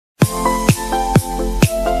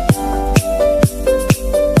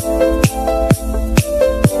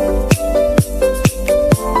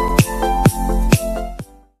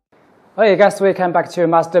Okay guys, welcome back to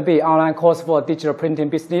Master B online course for digital printing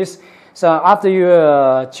business. So after you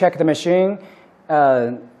check the machine,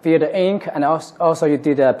 fill the ink, and also you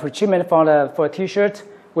did a pre-treatment for a t-shirt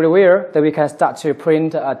we wear, then we can start to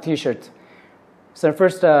print a t-shirt. So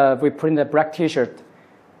first we print a black t-shirt.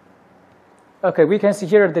 Okay, we can see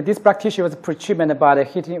here that this black t-shirt was pre-treatment by the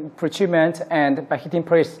heating pre-treatment and by heating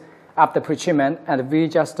press after pre-treatment, and we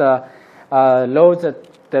just load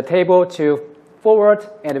the table to forward,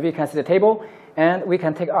 and we can see the table, and we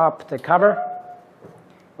can take up the cover.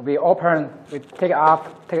 We take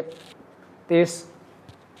up this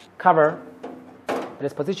cover at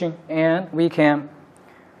this position, and we can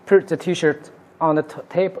put the t-shirt on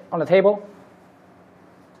the table.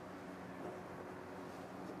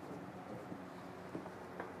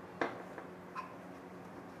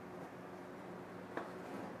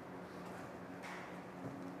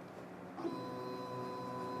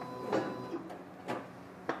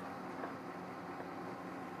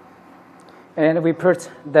 And we put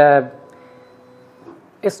the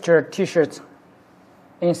extra t-shirt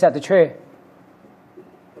inside the tray.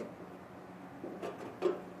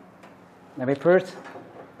 And we put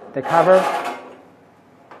the cover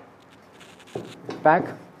back.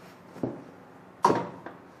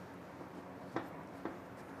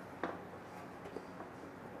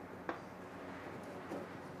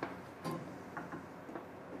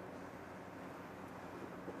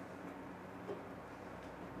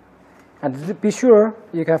 And to be sure,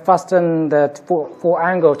 you can fasten the full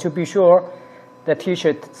angle to be sure the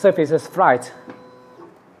t-shirt surface is flat,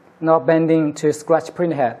 not bending to scratch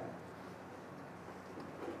print head.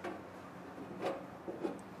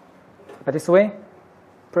 But this way,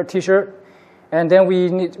 put t-shirt, and then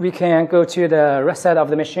we can go to the right side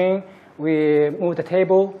of the machine. We move the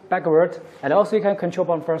table backward, and also you can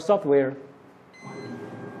control from software.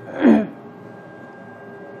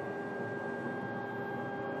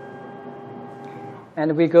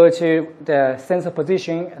 And we go to the sensor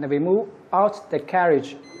position, and we move out the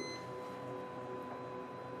carriage.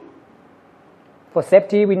 For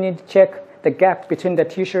safety, we need to check the gap between the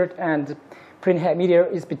t-shirt and print head media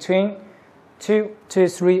is between 2 to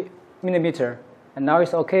 3 millimeter. And now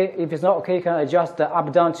it's okay. If it's not okay, you can adjust the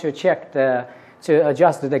up down to check to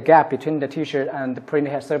adjust the gap between the t-shirt and the print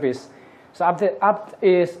head surface. So after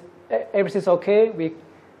everything's okay,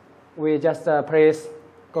 we just press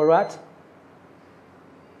go right.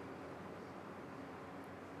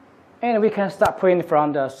 And we can start printing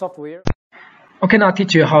from the software. Okay, now I'll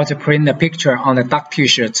teach you how to print the picture on the dark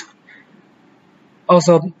t-shirt.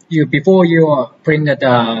 Also, before you print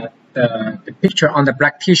the picture on the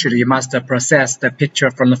black t-shirt, you must process the picture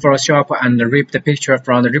from the Photoshop and rip the picture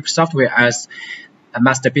from the rip software as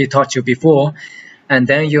Master B taught you before. And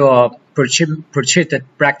then you pre-treat the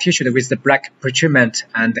black t-shirt with the black pre-treatment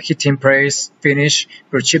and the heating press, finish,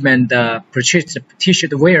 pre-treatment the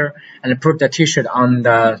t-shirt wear, and put the t-shirt on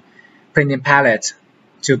the printing palette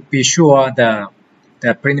to be sure the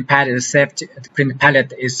printing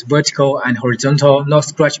palette is vertical and horizontal, no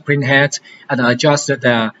scratch print head, and adjust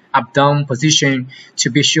the up-down position to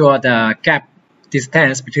be sure the gap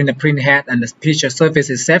distance between the print head and the picture surface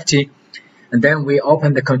is safety. And then we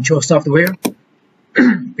open the control software.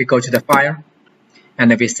 We go to the file,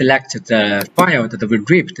 and we select the file that we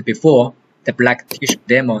ripped before the black t-shirt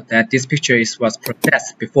demo that this picture was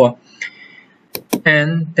processed before.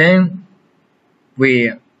 And then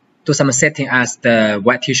we do some setting as the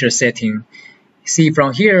white t-shirt setting. See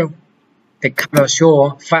from here, the color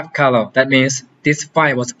show 5 color. That means this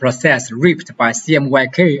file was processed, ripped by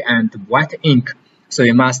CMYK and white ink. So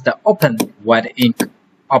you must open white ink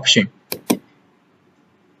option.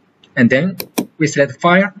 And then we select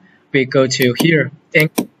file. We go to here,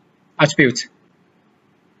 ink attribute.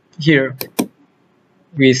 Here,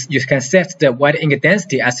 you can set the white ink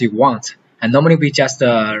density as you want. And normally we just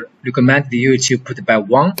recommend you to put by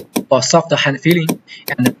 1 for soft hand feeling,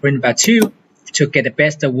 and print by 2 to get the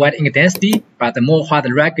best white ink density, but the more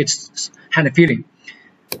hard rugged hand feeling.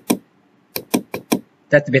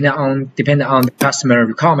 That depends on the customer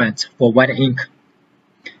requirement for white ink.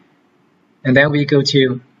 And then we go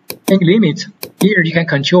to ink limit. Here you can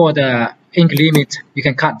control the ink limit. You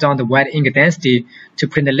can cut down the white ink density to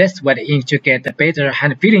print less white ink to get a better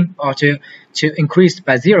hand feeling, or to increase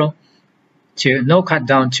by 0. To no cut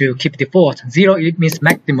down to keep default. 0 it means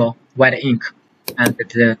maximal white ink, and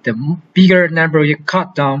the bigger number you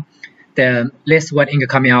cut down, the less white ink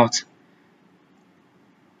coming out.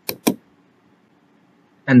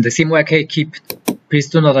 And the CMYK please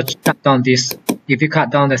do not cut down this. If you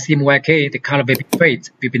cut down the CMYK, the color will be fade,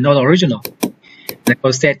 will be not original. The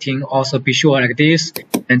code setting also be sure like this,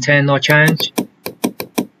 maintain no change.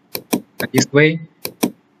 this way.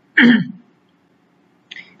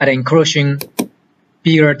 At the encroaching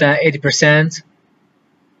bigger than 80%,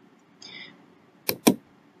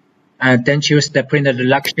 and then choose the printer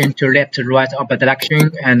direction to left to right of the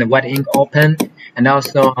direction and white ink open, and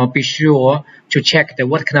also be sure to check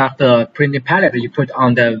what kind of printing palette you put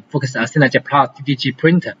on the Focus Athena Jet Plus DTG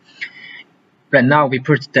printer. Right now we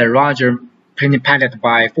put the larger printing palette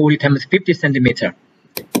by 40 times 50 centimeter,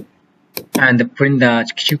 and the printer,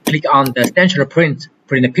 you click on the central print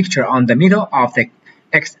the picture on the middle of the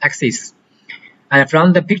x-axis. And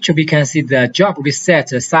from the picture, we can see the job we set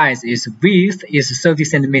size is width is 30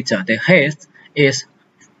 centimeter, the height is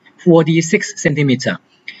 46 centimeter,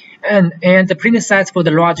 and the printing size for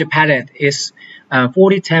the larger palette is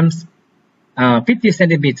 40 times 50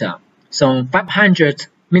 centimeter, so 500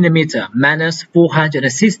 millimeter minus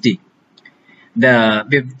 460. We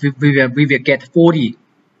will get 40,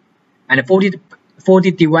 and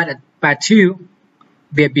 40 divided by 2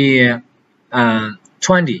 will be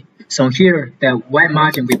 20. So here the white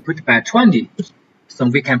margin we put by 20, so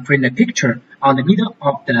we can print a picture on the middle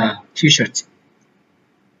of the t-shirt.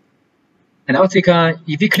 And also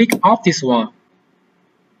if you click off this one,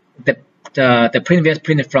 the print will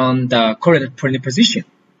print from the correct printing position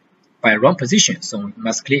by wrong position, so we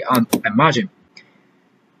must click on the margin.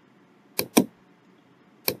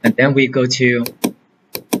 And then we go to,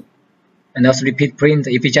 and also repeat print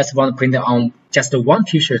if you just want to print on just one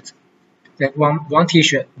t-shirt. One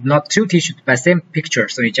t-shirt, not two t-shirts by same picture,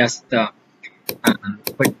 so you just put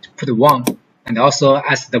one. And also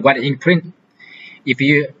as the white ink print, if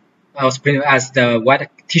you also print as the white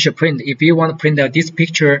t-shirt print, if you want to print this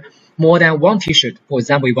picture more than one t-shirt, for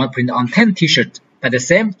example, you want to print on 10 t-shirts by the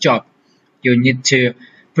same job, you need to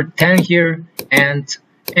put 10 here, and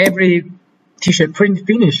every t-shirt print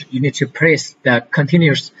finish, you need to press the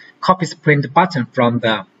continuous copies print button from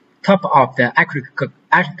the top of the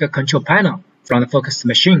accurate control panel from the focus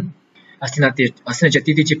machine, Athena Jet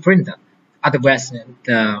DTG printer. Otherwise,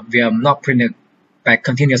 we are not printed by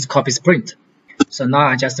continuous copies print. So now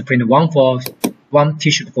I just print one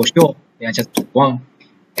t-shirt for sure. I just put one,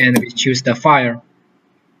 and we choose the file,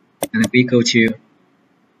 and we go to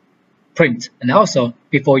print. And also,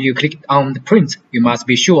 before you click on the print, you must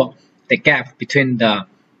be sure the gap between the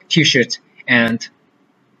t-shirt and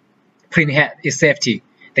print head is safety.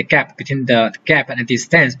 The gap between the gap and the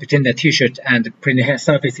distance between the t-shirt and the print head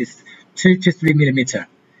surface is 2 to 3 millimeter.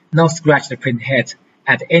 Not scratch the print head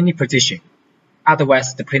at any position.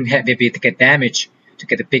 Otherwise, the print head will get damaged, to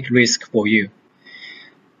get a big risk for you.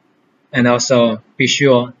 And also be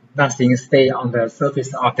sure nothing stay on the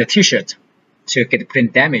surface of the t-shirt to get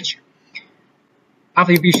print damage.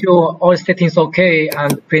 After you be sure all settings okay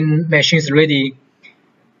and the print machine is ready,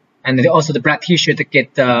 and also the black t-shirt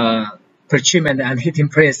get pre-treatment and heating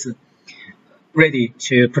press ready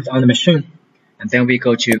to put on the machine, and then we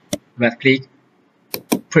go to right click,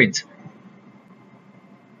 print.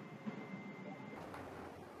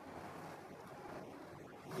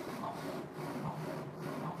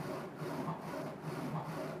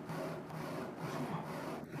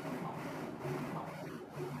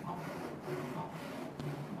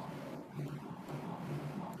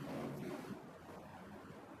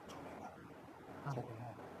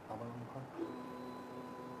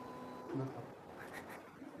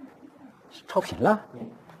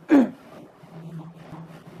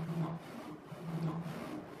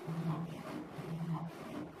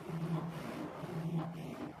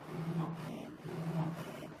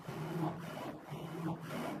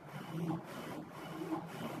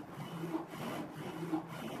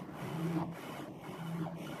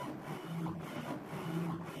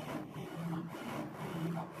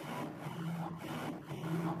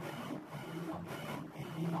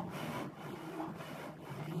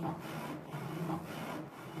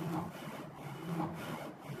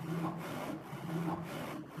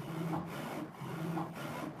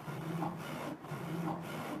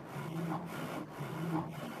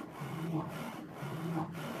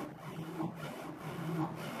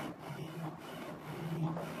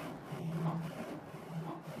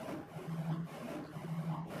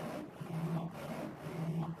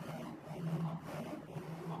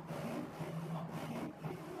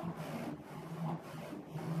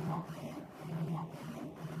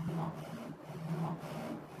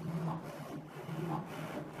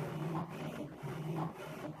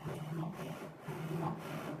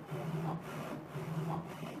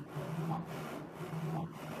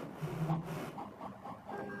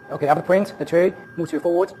 Okay, after print, the tray moves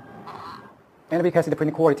forward, and we can see the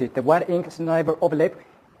printing quality. The white ink is never overlap,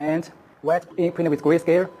 and white ink printed with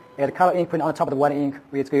grayscale, and color ink printed on top of the white ink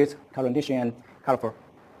with good color rendition and colorful.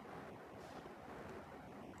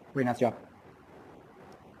 Very nice job.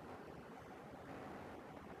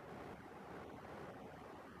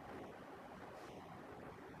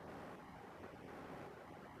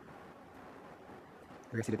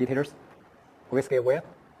 You can see the details. Grayscale web.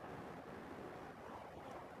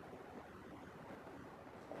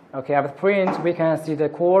 Okay, after print, we can see the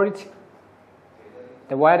quality,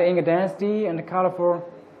 the white ink density, and the colorful.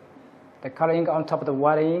 The color ink on top of the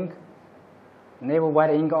white ink, naval white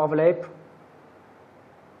ink overlap,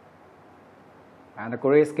 and the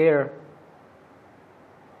grayscale.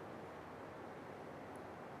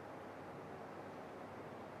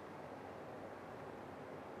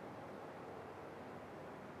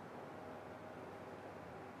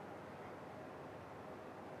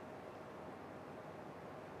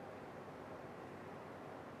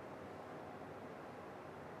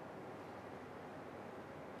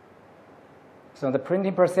 So the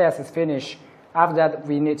printing process is finished. After that,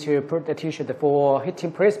 we need to put the T-shirt for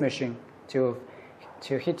heating press machine to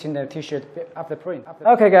heating the T-shirt after print.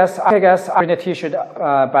 Okay, guys, I print the T-shirt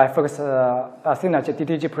by focus Athena Jet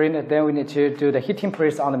DTG print. Then we need to do the heating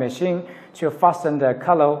press on the machine to fasten the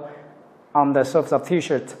color on the surface of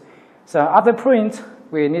T-shirt. So after print,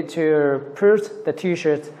 we need to put the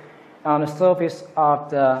T-shirt on the surface of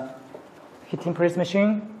the heating press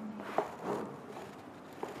machine.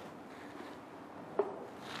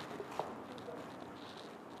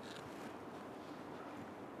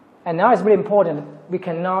 And now it's really important, we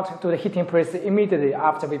cannot do the heating press immediately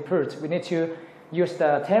after we print. We need to use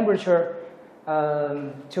the temperature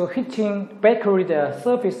to heating bakery the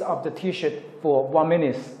surface of the T-shirt for 1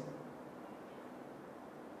 minute.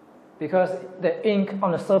 Because the ink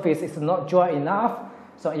on the surface is not dry enough,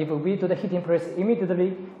 so if we do the heating press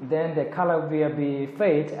immediately, then the color will be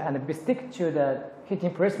fade and be stick to the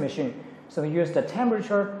heating press machine. So we use the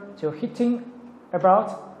temperature to heating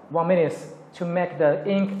about 1 minute to make the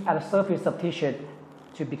ink at the surface of T-shirt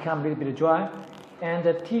to become a little bit dry. And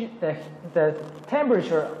the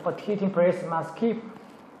temperature for heating press must keep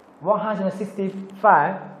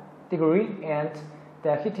 165 degrees, and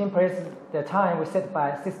the heating press, the time we set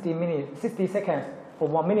by 60 seconds for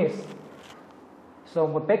 1 minute.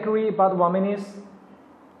 So for bakery, about 1 minute.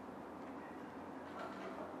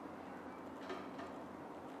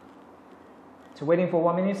 So waiting for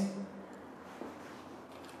 1 minute.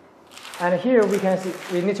 And here we can see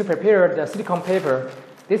we need to prepare the silicone paper.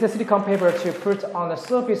 This is silicone paper to put on the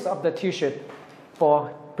surface of the T-shirt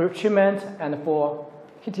for treatment and for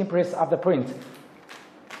heating press of the print.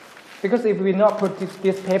 Because if we not put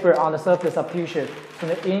this paper on the surface of T-shirt, then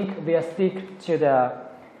the ink will stick to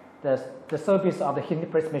the surface of the heating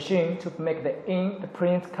press machine to make the ink, the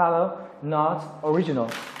print color not original.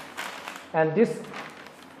 And this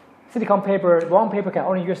silicone paper, one paper can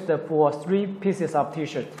only use for 3 pieces of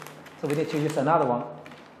T-shirt. So we need to use another one.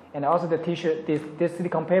 And also the T-shirt, this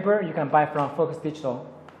silicone paper, you can buy from Focus Digital.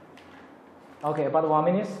 Okay, about 1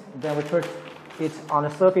 minute. Then we put it on the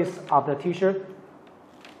surface of the T-shirt.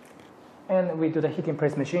 And we do the heating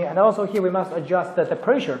press machine. And also here we must adjust the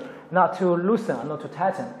pressure, not to loosen, not to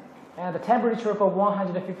tighten. And the temperature for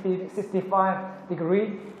 165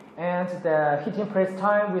 degrees. And the heating press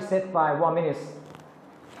time we set by 1 minute.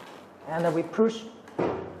 And then we push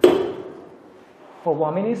for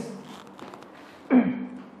 1 minute.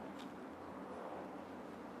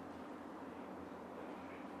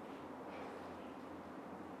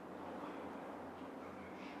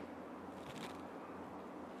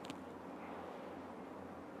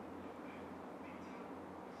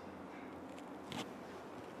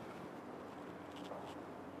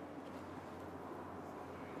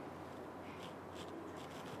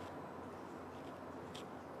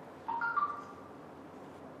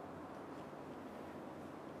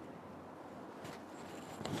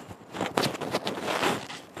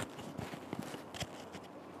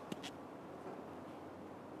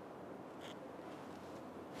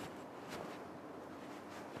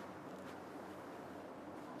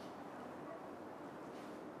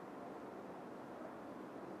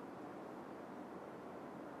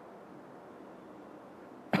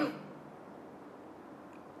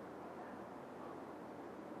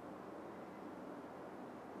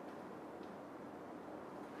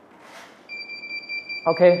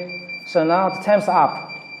 Okay, so now the time's up.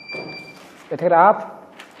 We take it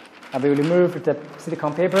up, and we will remove the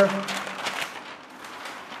silicone paper.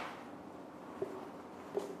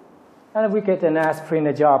 And we get a nice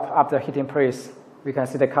printed job after heating press. We can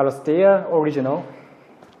see the color still original.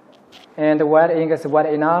 And the white ink is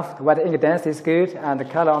white enough, the white ink density is good, and the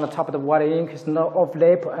color on the top of the white ink is no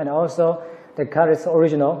overlap, and also the color is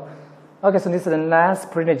original. Okay, so this is a nice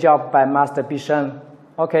printed job by Master Bishan.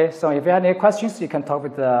 Okay, so if you have any questions, you can talk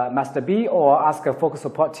with Master B or ask a focus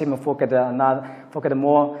support team for get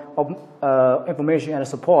more information and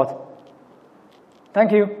support.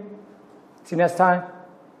 Thank you. See you next time.